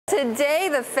Today,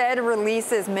 the Fed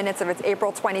releases minutes of its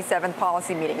April 27th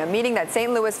policy meeting, a meeting that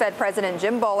St. Louis Fed President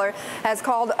Jim Bullard has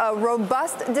called a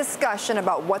robust discussion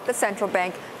about what the central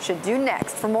bank should do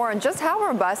next. For more on just how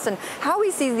robust and how he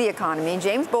sees the economy,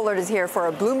 James Bullard is here for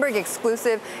a Bloomberg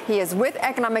exclusive. He is with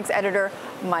economics editor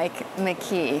Mike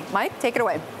McKee. Mike, take it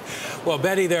away. Well,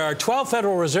 Betty, there are 12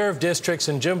 Federal Reserve districts,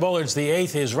 and Jim Bullard's the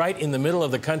 8th. Is right in the middle of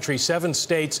the country, 7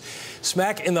 states,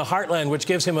 smack in the heartland, which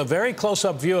gives him a very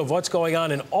close-up view of what's going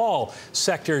on in all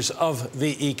sectors of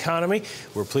the economy.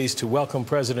 We're pleased to welcome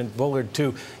President Bullard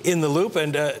to In the Loop.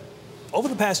 And over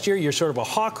the past year, you're sort of a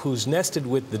hawk who's nested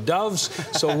with the doves.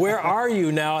 So where are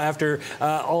you now after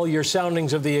all your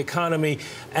soundings of the economy,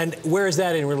 and where is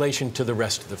that in relation to the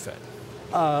rest of the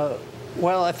Fed?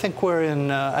 Well, I think we're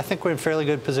in fairly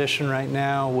good position right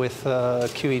now with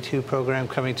QE2 program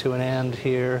coming to an end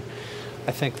here.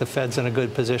 I think the Fed's in a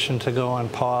good position to go on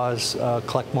pause,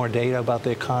 collect more data about the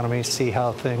economy, see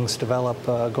how things develop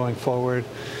going forward.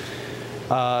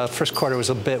 First quarter was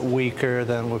a bit weaker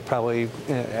than we probably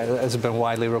has been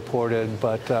widely reported,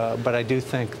 but I do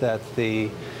think that the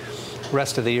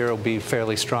rest of the year will be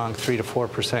fairly strong, 3 to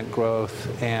 4%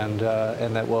 growth, and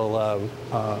that we'll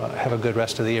have a good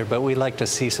rest of the year. But we'd like to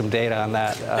see some data on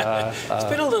that. It's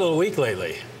been a little weak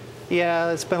lately.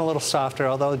 Yeah, it's been a little softer,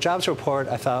 although the jobs report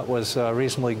I thought was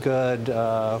reasonably good.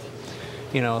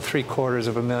 You know,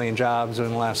 750,000 jobs in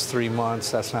the last 3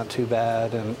 months. That's not too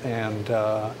bad,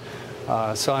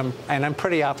 so I'm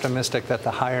pretty optimistic that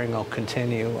the hiring will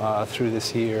continue through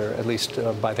this year, at least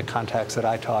by the contacts that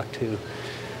I talk to.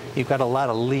 You've got a lot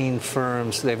of lean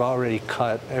firms. They've already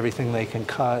cut everything they can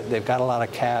cut. They've got a lot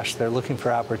of cash. They're looking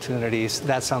for opportunities.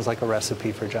 That sounds like a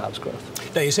recipe for jobs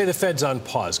growth. Now, you say the Fed's on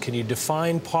pause. Can you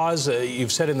define pause?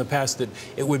 You've said in the past that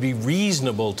it would be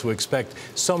reasonable to expect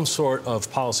some sort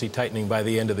of policy tightening by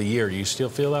the end of the year. Do you still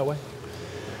feel that way?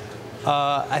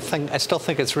 I still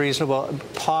think it's reasonable.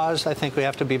 Pause, I think we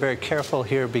have to be very careful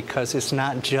here because it's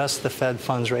not just the Fed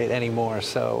funds rate anymore.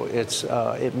 So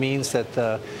it means that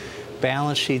the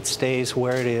balance sheet stays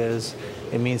where it is.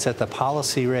 It means that the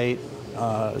policy rate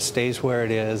stays where it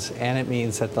is, and it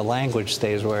means that the language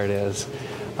stays where it is,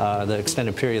 the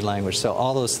extended period language. So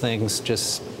all those things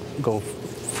just go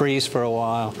freeze for a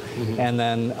while, and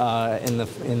then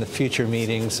in the future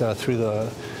meetings through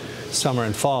the summer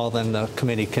and fall, then the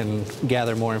committee can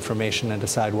gather more information and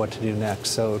decide what to do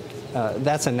next. So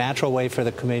that's a natural way for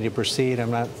the committee to proceed.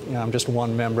 I'm just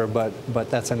one member, but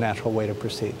that's a natural way to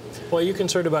proceed. Well, are you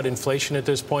concerned about inflation at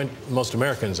this point? Most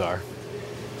Americans are.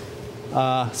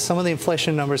 Some of the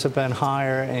inflation numbers have been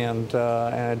higher, and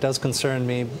it does concern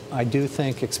me. I do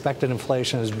think expected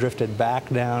inflation has drifted back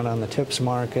down on the TIPS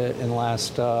market in the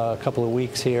last couple of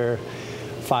weeks here.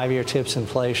 5-year TIPS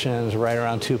inflation is right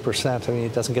around 2%. I mean,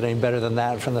 it doesn't get any better than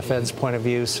that from the Fed's point of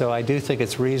view. So I do think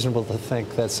it's reasonable to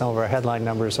think that some of our headline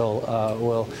numbers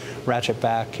will ratchet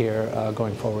back here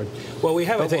going forward. Well,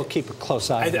 we'll keep a close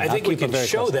eye on that. I think we can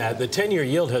show that. The 10-year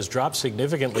yield has dropped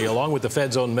significantly, along with the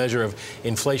Fed's own measure of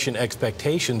inflation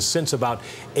expectations since about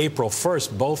April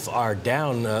 1st. Both are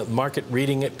down. Market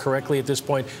reading it correctly at this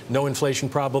point? No inflation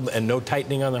problem and no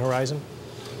tightening on the horizon?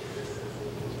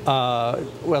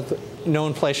 No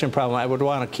inflation problem. I would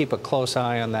want to keep a close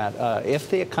eye on that. If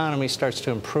the economy starts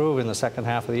to improve in the second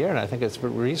half of the year, and I think it's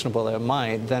reasonable that it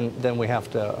might, then we have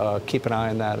to keep an eye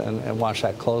on that and watch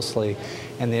that closely.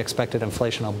 And the expected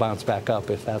inflation will bounce back up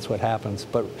if that's what happens.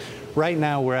 But right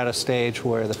now we're at a stage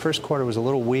where the first quarter was a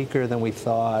little weaker than we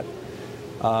thought.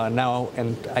 And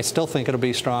I still think it'll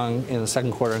be strong in the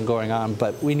second quarter and going on,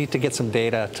 but we need to get some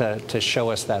data to show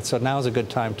us that. So now is a good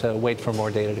time to wait for more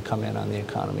data to come in on the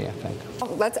economy, I think.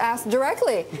 Let's ask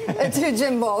directly to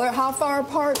Jim Bullard. How far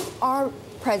apart are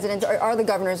the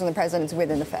governors and the presidents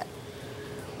within the Fed?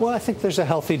 Well, I think there's a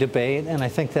healthy debate, and I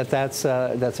think that's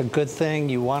a good thing.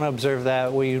 You want to observe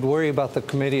that. What you'd worry about the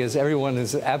committee is everyone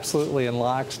is absolutely in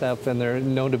lockstep,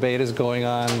 and no debate is going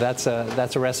on. That's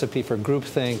a recipe for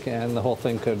groupthink, and the whole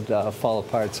thing could fall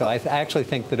apart. So I actually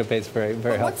think the debate's very,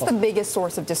 very helpful. What's the biggest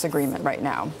source of disagreement right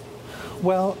now?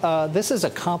 Well, this is a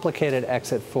complicated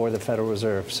exit for the Federal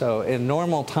Reserve. So in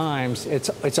normal times,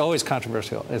 it's always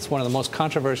controversial. It's one of the most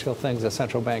controversial things a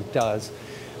central bank does.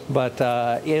 But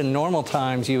in normal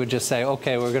times, you would just say,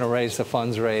 okay, we're going to raise the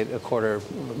funds rate a quarter,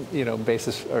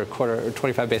 basis or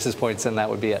 25 basis points, and that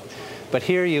would be it. But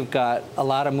here you've got a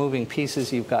lot of moving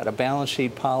pieces. You've got a balance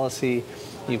sheet policy.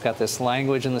 You've got this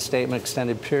language in the statement,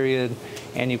 extended period,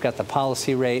 and you've got the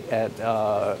policy rate at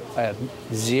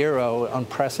 0,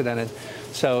 unprecedented.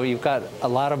 So you've got a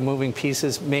lot of moving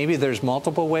pieces. Maybe there's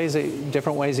multiple ways,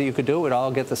 different ways that you could do it. Would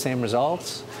all get the same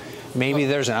results. Maybe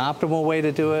there's an optimal way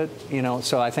to do it, you know.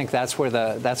 So I think that's where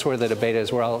the debate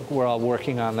is. We're all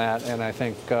working on that, and I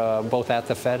think both at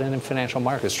the Fed and in financial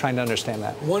markets, trying to understand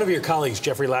that. One of your colleagues,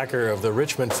 Jeffrey Lacker of the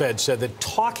Richmond Fed, said that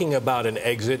talking about an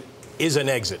exit is an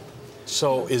exit.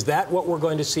 So is that what we're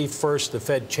going to see first? The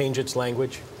Fed change its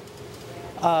language?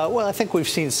 Well, I think we've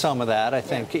seen some of that. I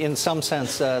think, in some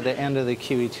sense, the end of the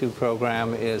QE2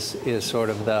 program is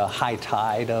sort of the high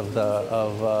tide of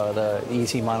the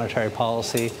easy monetary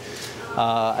policy.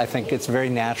 I think it's very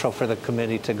natural for the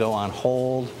committee to go on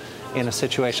hold in a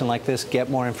situation like this, get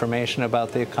more information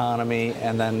about the economy,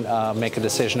 and then make a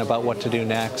decision about what to do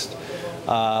next.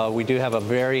 We do have a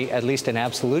very, at least in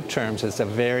absolute terms, it's a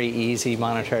very easy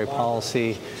monetary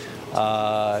policy.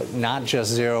 Not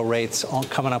just zero rates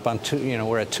coming up on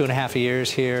we're at 2.5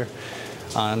 years here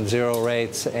on zero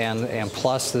rates, and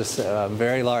plus this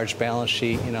very large balance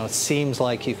sheet. You know, it seems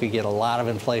like you could get a lot of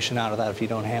inflation out of that if you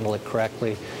don't handle it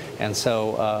correctly. And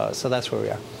so that's where we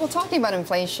are. Well, talking about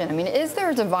inflation, I mean, is there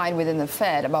a divide within the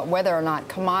Fed about whether or not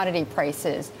commodity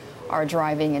prices are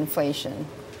driving inflation?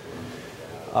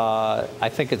 I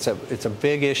think it's a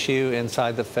big issue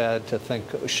inside the Fed to think,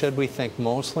 should we think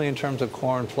mostly in terms of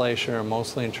core inflation or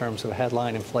mostly in terms of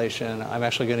headline inflation? I'm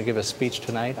actually going to give a speech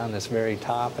tonight on this very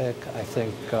topic. I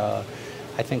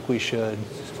think we should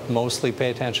mostly pay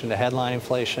attention to headline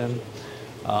inflation.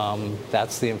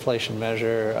 That's the inflation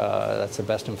measure. That's the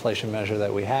best inflation measure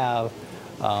that we have.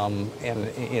 And,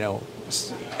 you know,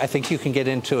 I think you can get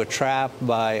into a trap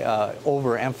by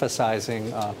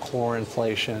overemphasizing core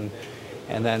inflation.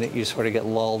 And then you sort of get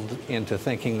lulled into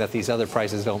thinking that these other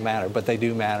prices don't matter, but they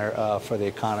do matter for the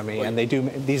economy, and they do.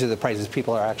 These are the prices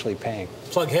people are actually paying.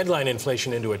 Plug headline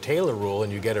inflation into a Taylor rule,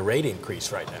 and you get a rate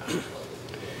increase right now.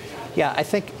 Yeah, I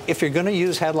think if you're going to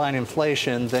use headline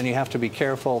inflation, then you have to be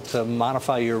careful to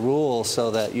modify your rules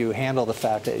so that you handle the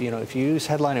fact that, you know, if you use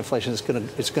headline inflation, it's going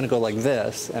to go like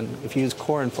this, and if you use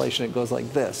core inflation, it goes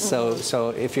like this. Mm-hmm. So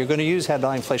if you're going to use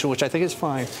headline inflation, which I think is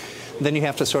fine, then you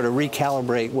have to sort of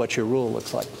recalibrate what your rule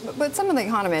looks like. But some of the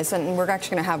economists, and we're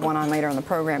actually going to have one on later on the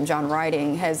program, John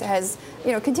Riding, has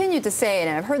continued to say, and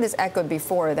I've heard this echoed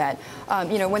before, that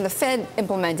when the Fed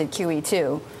implemented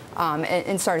QE2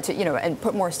 and started to and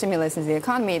put more stimulus into the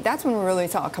economy, that's when we really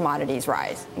saw commodities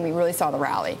rise and we really saw the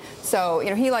rally. So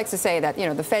he likes to say that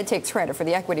the Fed takes credit for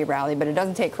the equity rally, but it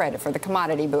doesn't take credit for the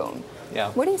commodity boom.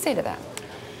 Yeah. What do you say to that?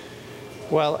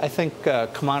 Well, I think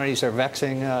commodities are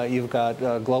vexing. You've got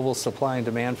global supply and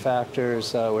demand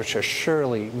factors, which are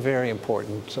surely very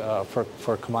important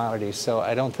for commodities. So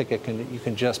I don't think you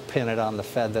can just pin it on the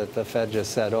Fed, that the Fed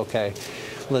just said, okay,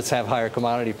 let's have higher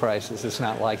commodity prices. It's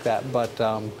not like that. But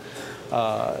to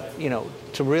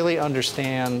really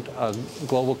understand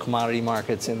global commodity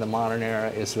markets in the modern era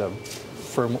is the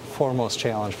foremost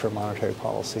challenge for monetary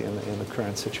policy in the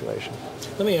current situation.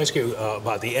 Let me ask you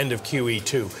about the end of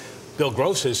QE2. Bill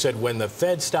Gross has said when the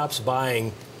Fed stops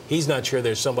buying, he's not sure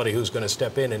there's somebody who's going to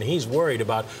step in, and he's worried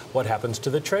about what happens to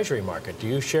the Treasury market. Do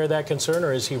you share that concern,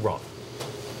 or is he wrong?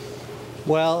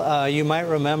 Well, you might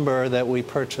remember that we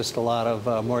purchased a lot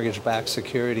of mortgage-backed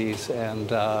securities, and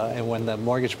when the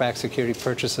mortgage-backed security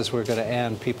purchases were going to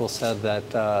end, people said that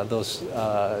that was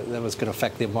going to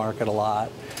affect the market a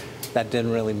lot. That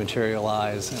didn't really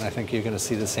materialize, and I think you're going to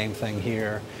see the same thing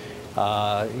here.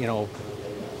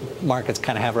 Markets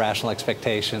kind of have rational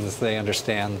expectations. They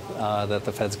understand that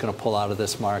the Fed's going to pull out of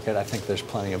this market. I think there's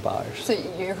plenty of buyers. So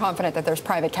you're confident that there's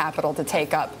private capital to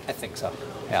take up? I think so,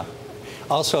 yeah.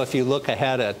 Also, if you look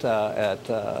ahead at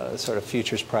sort of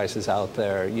futures prices out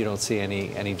there, you don't see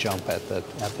any jump at the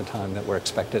time that we're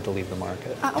expected to leave the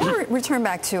market. I want to return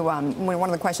back to one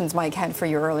of the questions Mike had for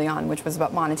you early on, which was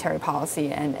about monetary policy.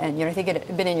 And I think it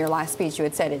had been in your last speech. You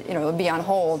had said it would be on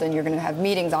hold, and you're going to have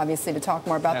meetings, obviously, to talk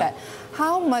more about that.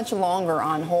 How much longer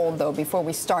on hold, though, before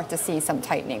we start to see some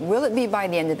tightening? Will it be by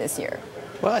the end of this year?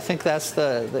 Well, I think that's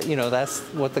that's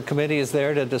what the committee is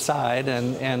there to decide,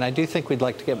 and I do think we'd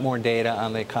like to get more data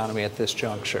on the economy at this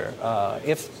juncture.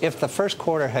 If the first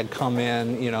quarter had come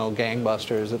in,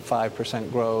 gangbusters at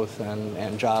 5% growth,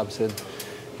 and jobs had,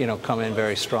 come in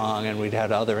very strong, and we'd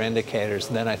had other indicators,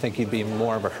 then I think you'd be in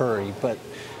more of a hurry. But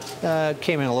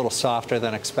came in a little softer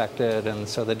than expected, and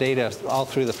so the data all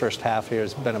through the first half here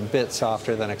has been a bit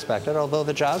softer than expected, although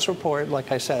the jobs report,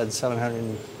 like I said,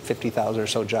 750,000 or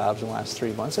so jobs in the last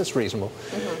 3 months. It's reasonable.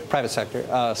 Mm-hmm. Private sector.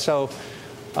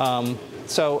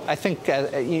 So I think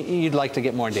you'd like to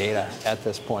get more data at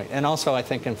this point. And also I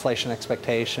think inflation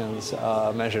expectations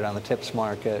measured on the TIPS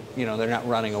market, they're not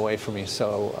running away from you.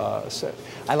 So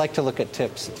I like to look at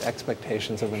TIPS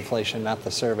expectations of inflation, not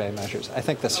the survey measures. I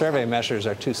think the survey measures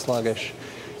are too sluggish,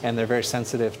 and they're very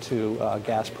sensitive to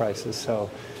gas prices. So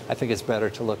I think it's better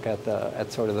to look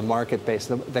at sort of the market base.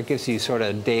 That gives you sort of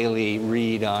a daily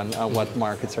read on what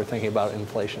markets are thinking about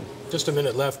inflation. Just a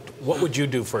minute left. What would you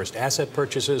do first, asset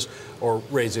purchases or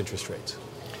raise interest rates?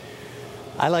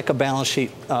 I like a balance sheet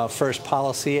first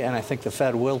policy, and I think the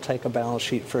Fed will take a balance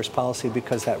sheet first policy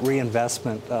because that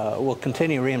reinvestment will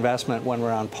continue reinvestment when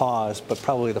we're on pause, but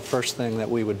probably the first thing that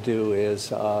we would do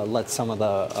is let some of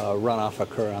the runoff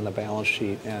occur on the balance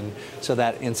sheet. And so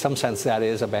that, in some sense, that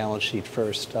is a balance sheet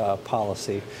first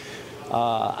policy.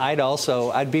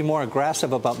 I'd be more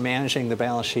aggressive about managing the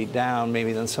balance sheet down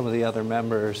maybe than some of the other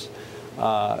members.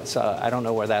 So I don't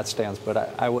know where that stands, but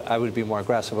I would be more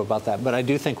aggressive about that. But I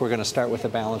do think we're going to start with a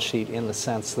balance sheet in the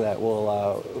sense that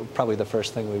we'll probably the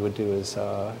first thing we would do is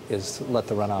let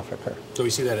the runoff occur. So we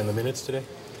see that in the minutes today?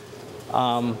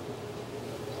 Was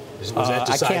that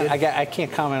decided? I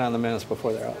can't comment on the minutes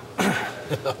before they're out.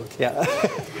 Okay. Yeah.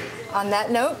 On that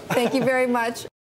note, thank you very much.